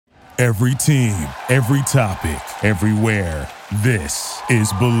Every team, every topic, everywhere. This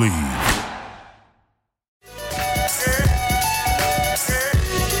is Believe.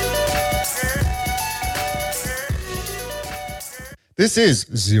 This is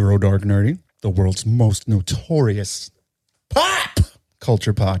Zero Dark Nerdy, the world's most notorious pop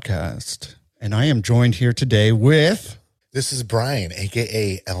culture podcast. And I am joined here today with... This is Brian,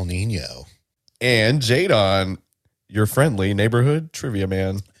 a.k.a. El Nino. And Jadon, your friendly neighborhood trivia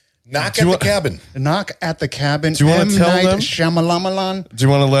man. Knock at the cabin. Knock at the Cabin. Do you want to tell them? Shyamalamalan. Do you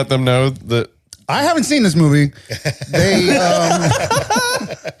want to let them know that? I haven't seen this movie. They,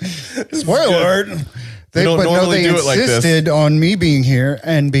 spoiler alert. We don't normally do it like this. Insisted on me being here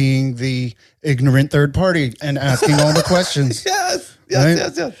and being the ignorant third party and asking all the questions. Yes.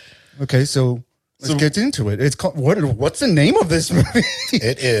 Okay, so let's get into it. It's called what's the name of this movie?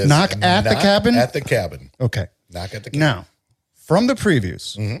 It is Knock at the Cabin? At the cabin. Okay. Knock at the cabin. Now, from the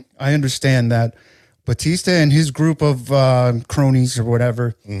previews, I understand that Batista and his group of cronies or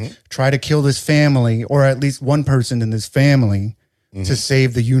whatever try to kill this family, or at least one person in this family, to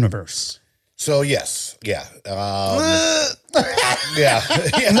save the universe. So, yes. Yeah. Yeah.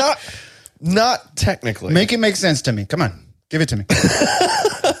 Not technically. Make it make sense to me. Come on. Give it to me.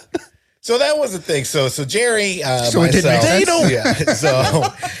 So that was the thing. So Jerry, So it did make sense?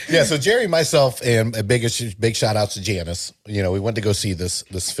 So Jerry, myself, and a big shout out to Janice. You know, we went to go see this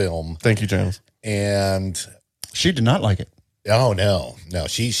film, Thank you, Janice. and She did not like it. oh no,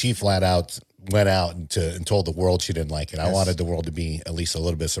 she flat out went out and told the world she didn't like it. I wanted the world to be at least a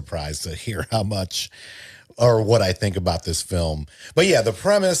little bit surprised to hear how much or what I think about this film. But yeah, the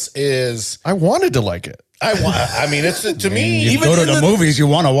premise is I wanted to like it. I mean, it's to me. You Even go to in the movies, you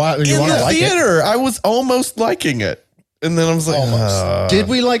want to watch. You In want to the like it. theater, I was almost liking it. And then I was like, Almost. Did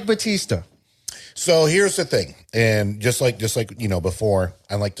we like Batista? So here's the thing, and just like before,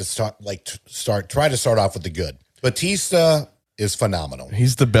 I like to start off with the good. Batista is phenomenal.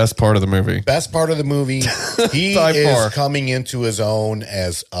 he's the best part of the movie. Best part of the movie, he By is far. coming into his own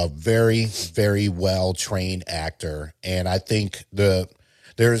as a very, very well trained actor, and I think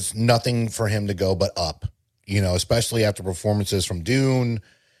there's nothing for him to go but up. You know, especially after performances from Dune,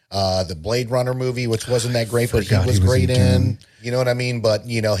 the Blade Runner movie, which wasn't that great, but he Forgot was he was great in in. Dune. You know what I mean? But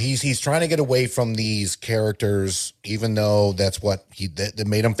you know, he's trying to get away from these characters, even though that's what that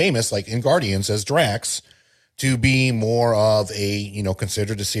made him famous, like in Guardians as Drax, to be more of a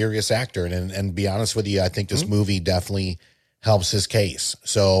considered a serious actor. And be honest with you, I think this movie definitely helps his case.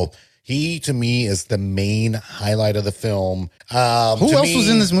 So he, to me, is the main highlight of the film. Who else was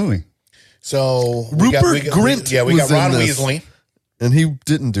in this movie? So Rupert Grint we got was Ron in this. Weasley. And he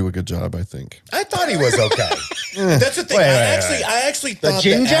didn't do a good job, I think. I thought he was okay. That's the thing. I actually thought the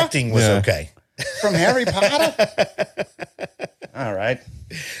ginger? acting was Yeah. okay. From Harry Potter? All right.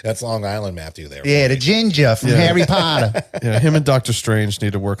 That's Long Island Matthew there. Yeah, the ginger from Harry Potter. Yeah, him and Doctor Strange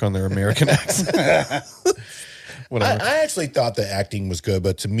need to work on their American accent. Whatever. I actually thought the acting was good,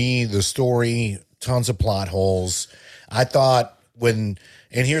 but to me, the story, tons of plot holes. I thought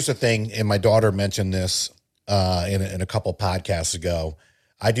and here's the thing, and my daughter mentioned this in a couple podcasts ago.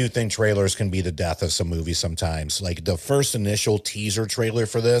 I do think trailers can be the death of some movies sometimes. Like the first initial teaser trailer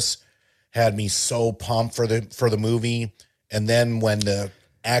for this had me so pumped for the movie, and then when the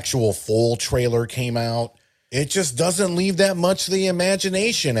actual full trailer came out, it just doesn't leave that much to the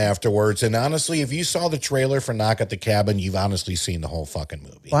imagination afterwards. And honestly, if you saw the trailer for Knock at the Cabin, you've honestly seen the whole fucking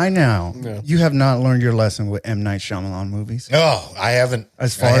movie. By now, you have not learned your lesson with M. Night Shyamalan movies. No, I haven't.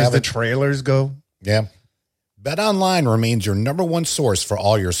 As far as the trailers go. Yeah. BetOnline remains your number one source for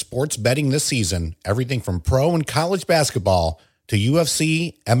all your sports betting this season. Everything from pro and college basketball to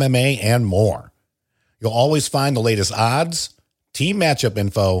UFC, MMA, and more. You'll always find the latest odds, team matchup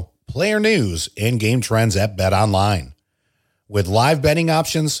info, player news, and game trends at BetOnline. With live betting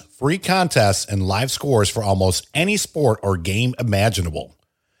options, free contests, and live scores for almost any sport or game imaginable.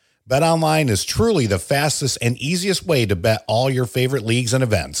 BetOnline is truly the fastest and easiest way to bet all your favorite leagues and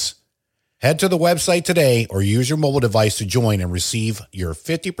events. Head to the website today or use your mobile device to join and receive your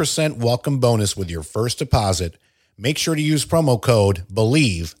 50% welcome bonus with your first deposit. Make sure to use promo code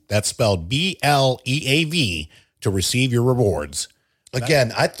BELIEVE, that's spelled BLEAV, to receive your rewards.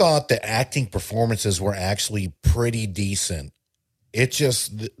 Again, I thought the acting performances were actually pretty decent. It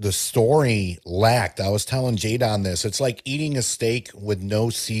just, the story lacked. I was telling Jadon this. It's like eating a steak with no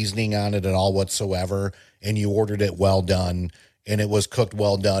seasoning on it at all whatsoever, and you ordered it well done, and it was cooked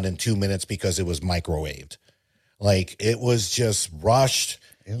well done in 2 minutes because it was microwaved. Like, it was just rushed.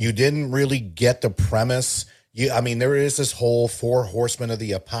 Ew. You didn't really get the premise. There is this whole 4 horsemen of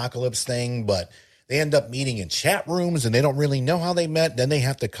the apocalypse thing, but They end up meeting in chat rooms and they don't really know how they met. Then they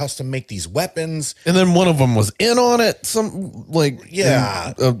have to custom make these weapons. And then one of them was in on it. Some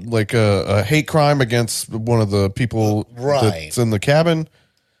Yeah. like a hate crime against one of the people Right. that's in the cabin,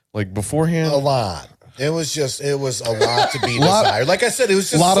 like beforehand. A lot. It was a lot to be desired. Like I said, it was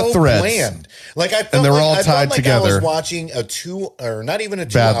just lot of so threads. bland. Like I felt And they're all I felt tied like together. I was watching a 2 or not even a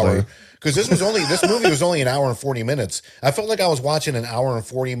 2 Badly. hour, because this movie was only an hour and 40 minutes. I felt like I was watching an hour and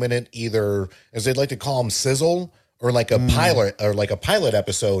 40 minute, either, as they'd like to call them, sizzle, or like a pilot, or like a pilot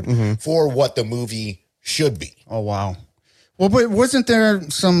episode for what the movie should be. Oh wow. Well, but wasn't there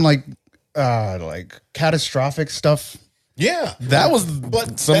some like catastrophic stuff? Yeah, That was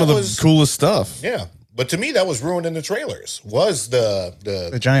But some that of the was- coolest stuff. yeah. But to me, that was ruined in the trailers. Was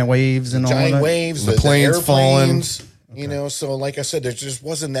The giant waves and all giant that? waves, The planes airplanes, you know. So, like I said, there just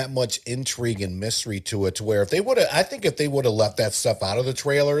wasn't that much intrigue and mystery to it. To where if they would have left that stuff out of the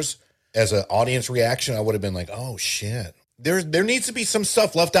trailers as an audience reaction, I would have been like, oh shit. There needs to be some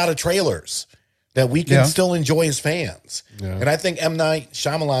stuff left out of trailers that we can still enjoy as fans. Yeah. And I think M. Night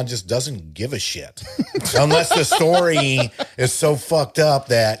Shyamalan just doesn't give a shit unless the story is so fucked up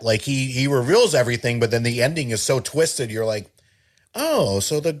that like he reveals everything, but then the ending is so twisted. You're like, oh,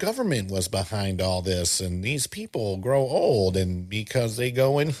 so the government was behind all this and these people grow old and because they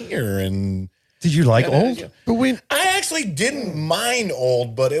go in here. And Did you like old? But I actually didn't mind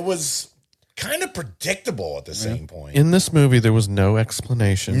old, but it was kind of predictable at the same point. in this movie, there was no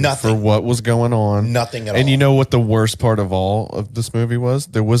explanation Nothing. for what was going on. Nothing at And all. you know what the worst part of all of this movie was?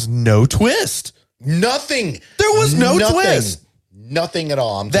 There was no twist. Nothing. There was no Nothing. twist. Nothing at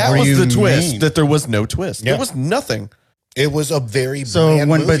all. That What was do the you twist, mean? that there was no twist. Yeah. There was nothing. It was a very So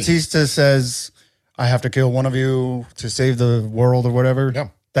bland when movie. Batista says, "I have to kill one of you to save the world" or whatever, Yeah.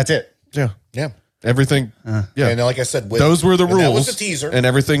 that's it. Yeah. Yeah. Everything. Yeah. And like I said, Those were the and rules. That was the teaser. And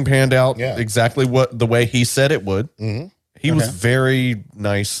everything panned out Yeah. exactly the way he said it would. Mm-hmm. He was very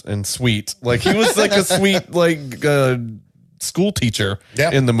nice and sweet. Like he was like a sweet, school teacher Yeah.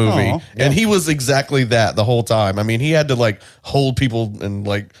 in the movie. Aw. And he was exactly that the whole time. I mean, he had to like hold people and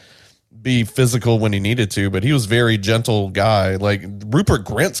like be physical when he needed to, but he was very gentle guy. Like Rupert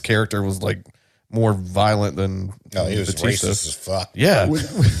Grint's character was like more violent than no, he was Batista. racist as fuck. Yeah.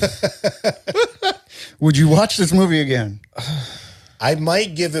 Would you watch this movie again? I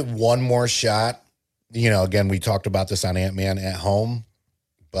might give it one more shot. You know, again, we talked about this on Ant-Man at home,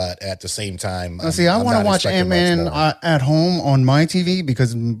 but at the same time, Now, see, I I'm want to not watch expecting much Ant-Man more. at home on my TV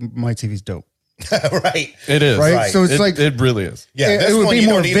because my TV's dope. Right. It is. Right? So it's like, it really is. Yeah, It this would one be you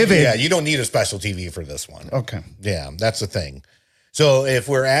don't more need- vivid. Yeah, you don't need a special TV for this one. okay. Yeah, that's the thing. So if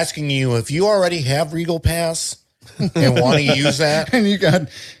we're asking you if you already have Regal Pass and want to use that, And you got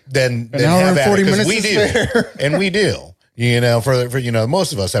then hour have and at 40 it, 'cause minutes we to do, spare. and we do. You know, for you know,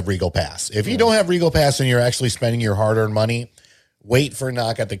 most of us have Regal Pass. If you don't have Regal Pass and you're actually spending your hard-earned money, wait for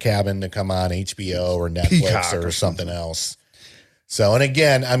Knock at the Cabin to come on HBO or Netflix Peacock or or something else. So, and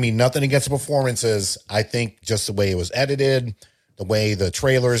again, I mean, nothing against the performances. I think just the way it was edited, the way the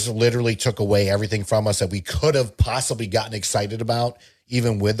trailers literally took away everything from us that we could have possibly gotten excited about,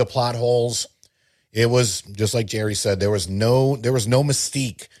 even with the plot holes. It was just like Jerry said, there was no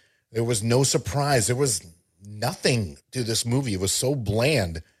mystique. There was no surprise. There was nothing to this movie. It was so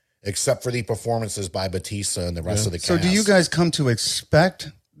bland, except for the performances by Batista and the rest of the cast. So do you guys come to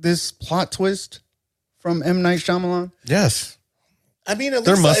expect this plot twist from M. Night Shyamalan? Yes. I mean, at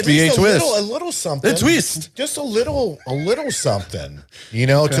There least, must at be least a twist. a little something. A twist. Just a little something, you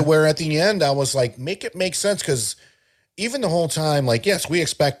know, to where at the end I was like, make it make sense. Cause even the whole time, like, yes, we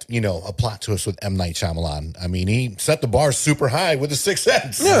expect, you know, a plot twist with M. Night Shyamalan. I mean, he set the bar super high with The Sixth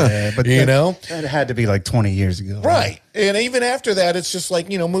Sense. Yeah, but you that- know? That had to be like 20 years ago. Right. And even after that, it's just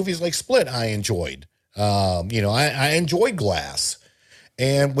like, you know, movies like Split, I enjoyed. You know, I enjoyed Glass.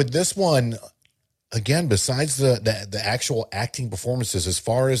 And with this one, again, besides the actual acting performances, as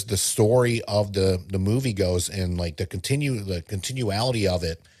far as the story of the movie goes and like the continuality of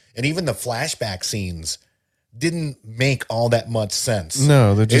it, and even the flashback scenes didn't make all that much sense.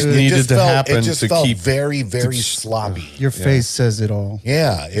 No, they just needed to happen It just to felt keep- very, very sloppy. Your face says it all.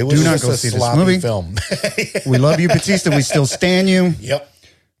 Yeah, it was not just go a see this sloppy movie. film. We love you, Batista. We still stand you. Yep.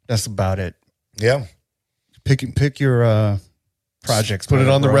 That's about it. Yeah. Pick your projects. Put it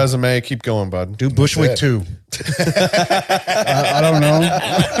on the bro. resume. Keep going, bud. Do Bushwick That's 2. I don't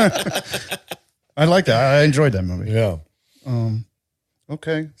know. I like that. I enjoyed that movie. Yeah.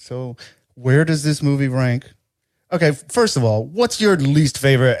 Okay, so where does this movie rank? Okay, first of all, what's your least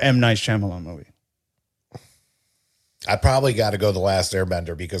favorite M. Night Shyamalan movie? I probably got to go The Last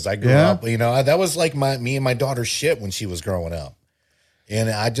Airbender because I grew Yeah? up, you know, that was like me and my daughter's shit when she was growing up. And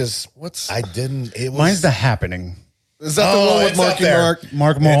I just, it was. Mine's The Happening. Is that the one with it's up Marky there. Mark?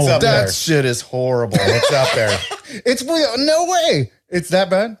 Mark It's Wahlberg. up there. That shit is horrible. It's up there. It's no way. It's that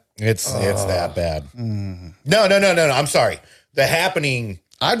bad. It's that bad. No. I'm sorry. The Happening.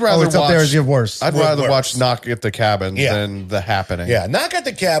 I'd rather It's up there as your worst. I'd Way rather worse. watch Knock at the Cabin Yeah. than The Happening. Yeah, Knock at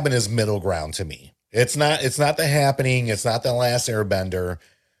the Cabin is middle ground to me. It's not The Happening. It's not The Last Airbender.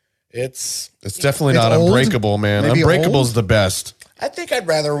 It's It's definitely It's not old? Unbreakable, man. Maybe Unbreakable's old? the best. I think I'd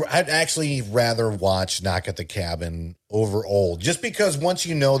actually rather watch Knock at the Cabin over Old, just because once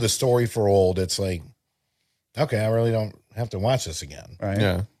you know the story for Old, it's like, okay, I really don't have to watch this again. Right.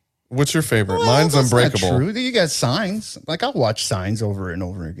 Yeah. What's your favorite? Well, Mine's that's not Unbreakable. true. You got Signs. Like I'll watch Signs over and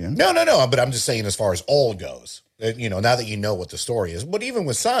over again. No, but I'm just saying as far as Old goes, now that you know what the story is, but even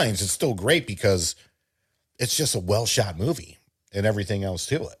with Signs, it's still great because it's just a well shot movie and everything else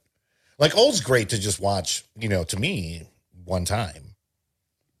to it. Like Old's great to just watch, to me, one time.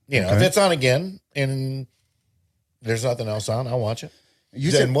 If it's on again and there's nothing else on, I'll watch it. You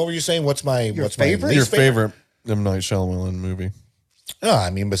Then said what were you saying? What's my favorite? least Your favorite M. Night Shyamalan movie? No, I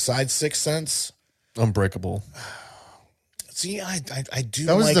mean besides Sixth Sense. Unbreakable. See, I do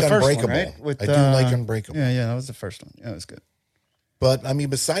that was like the first Unbreakable. one, right? With, I do like Unbreakable. Yeah, that was the first one. Yeah, it was good. But I mean,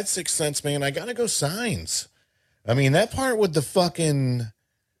 besides Sixth Sense, man, I gotta go Signs. I mean, that part with the fucking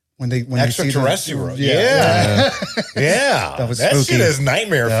When they see the- extraterrestrial. Yeah. That was that spooky. shit is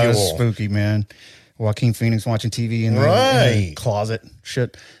nightmare That was fuel. spooky, man. Joaquin Phoenix watching TV in the Right. closet.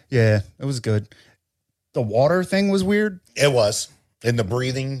 Shit. Yeah, it was good. The water thing was weird. It was. And the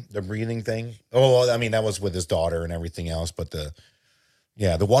breathing thing. Oh, well, I mean, that was with his daughter and everything else, but the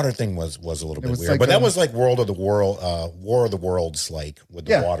water thing was a little bit was weird. like But that a- was like War of the Worlds, like with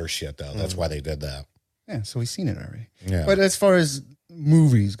the water shit, though. That's why they did that. Yeah, so we've seen it already. Yeah. But as far as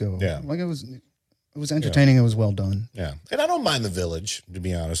movies go, Yeah. like it was entertaining. It was well done. Yeah. And I don't mind The Village, to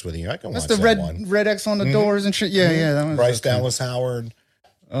be honest with you. I can That's watch the that one. red X on the doors and shit. Yeah, that was Bryce okay. Dallas Howard.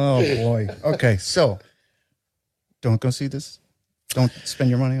 Oh boy. Okay, so don't go see this. Don't spend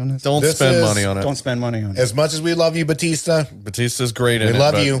your money on this. Don't This spend is- money on it. Don't spend money on it. As much as we love you, Batista, Batista's great in We it.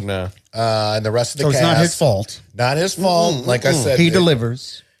 love but you. No. and the rest of the So it's cast. not his fault. Not his fault. Like I said, He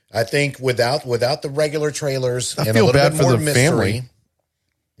delivers. I think without the regular trailers, I and feel a little bad bit for more the mystery. family.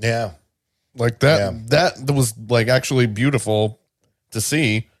 Yeah. Like that was like actually beautiful to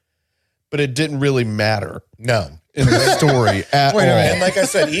see, but it didn't really matter No. in the story at all. And like I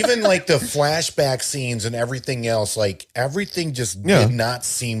said, even like the flashback scenes and everything else, like everything just did not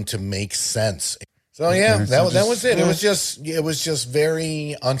seem to make sense. So yeah, that was it. It was just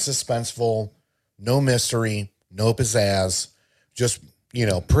very unsuspenseful, no mystery, no pizzazz, just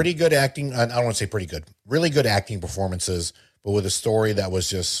pretty good acting. I don't want to say pretty good, really good acting performances, but with a story that was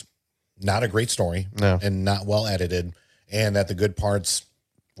just not a great story and not well edited, and that the good parts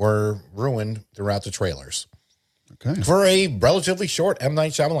were ruined throughout the trailers. Okay. For a relatively short M.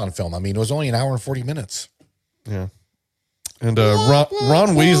 Night Shyamalan film. I mean, it was only an hour and 40 minutes. Yeah. And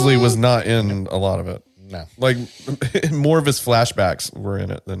Ron Weasley was not in a lot of it. No. Like more of his flashbacks were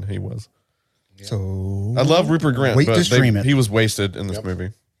in it than he was. So I love Rupert Grint, Wait but to stream it. he was wasted in this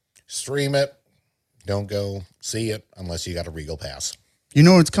movie. Stream it. Don't go see it unless you got a Regal pass. you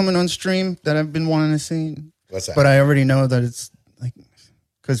know what's coming on stream that I've been wanting to see, What's that? but I already know that it's like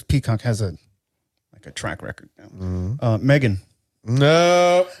because Peacock has a track record now. Megan.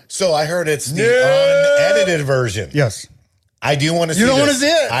 No. So I heard it's the unedited version. Yes. I do want to see You don't this. wanna see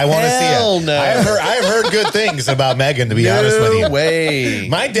it? I want to see Hell it. no. I've heard good things about Megan, to be honest with you. No way.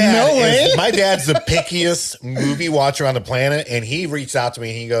 My dad No way. my dad's the pickiest movie watcher on the planet, and he reached out to me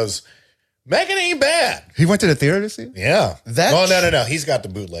and he goes, Megan ain't bad. He went to the theater to see it? Yeah. That- Oh, no. He's got the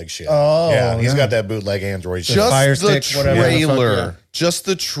bootleg shit. Oh, yeah. He's yeah. got that bootleg Android shit. Just Fire the stick, whatever the fuck, trailer. yeah. Just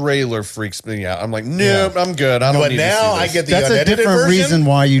the trailer freaks me out. I'm like, nope, I'm good. I don't But need now to see I this. get the That's a unedited different version. reason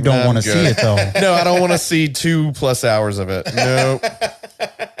why you don't Nah, want I'm to see good. it, though. No, I don't want to see 2+ hours of it. Nope.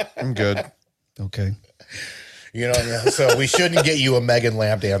 I'm good. Okay. So we shouldn't get you a Megan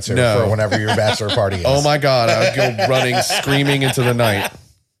lamp dancer No. for whenever your bachelor party is. Oh my God. I would go running, screaming into the night.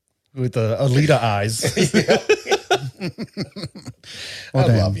 With the Alita eyes. I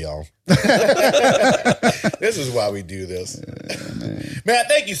damn. love y'all. This is why we do this. Matt,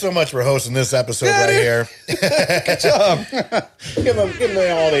 thank you so much for hosting this episode right here. Good job. give them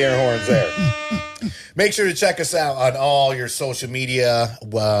all the air horns there. Make sure to check us out on all your social media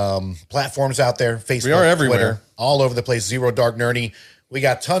platforms out there. Facebook, We are everywhere. Twitter, all over the place. Zero Dark Nerdy. We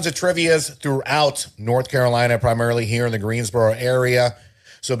got tons of trivias throughout North Carolina, primarily here in the Greensboro area.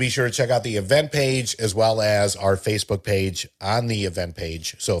 So be sure to check out the event page as well as our Facebook page on the event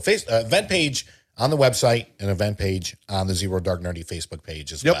page. So event page on the website and event page on the Zero Dark Nerdy Facebook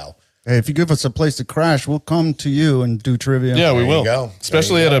page as well. Hey, if you give us a place to crash, we'll come to you and do trivia. Yeah, we There you will. go.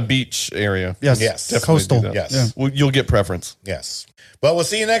 Especially at a beach area. Yes. Yes. Definitely Coastal. do that. Yes. Yeah. Well, you'll get preference. Yes. Well, we'll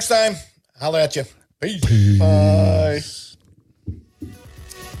see you next time. Holla at you. Peace. Bye.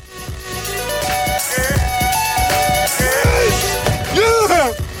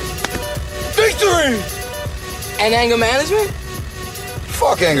 Yeah! Victory! And anger management?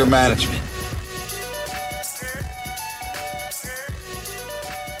 Fuck anger management.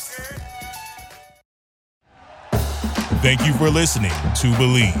 Thank you for listening to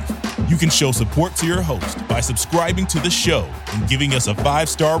Believe. You can show support to your host by subscribing to the show and giving us a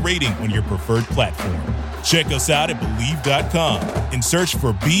 5-star rating on your preferred platform. Check us out at Believe.com and search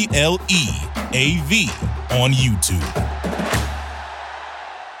for BLEAV on YouTube.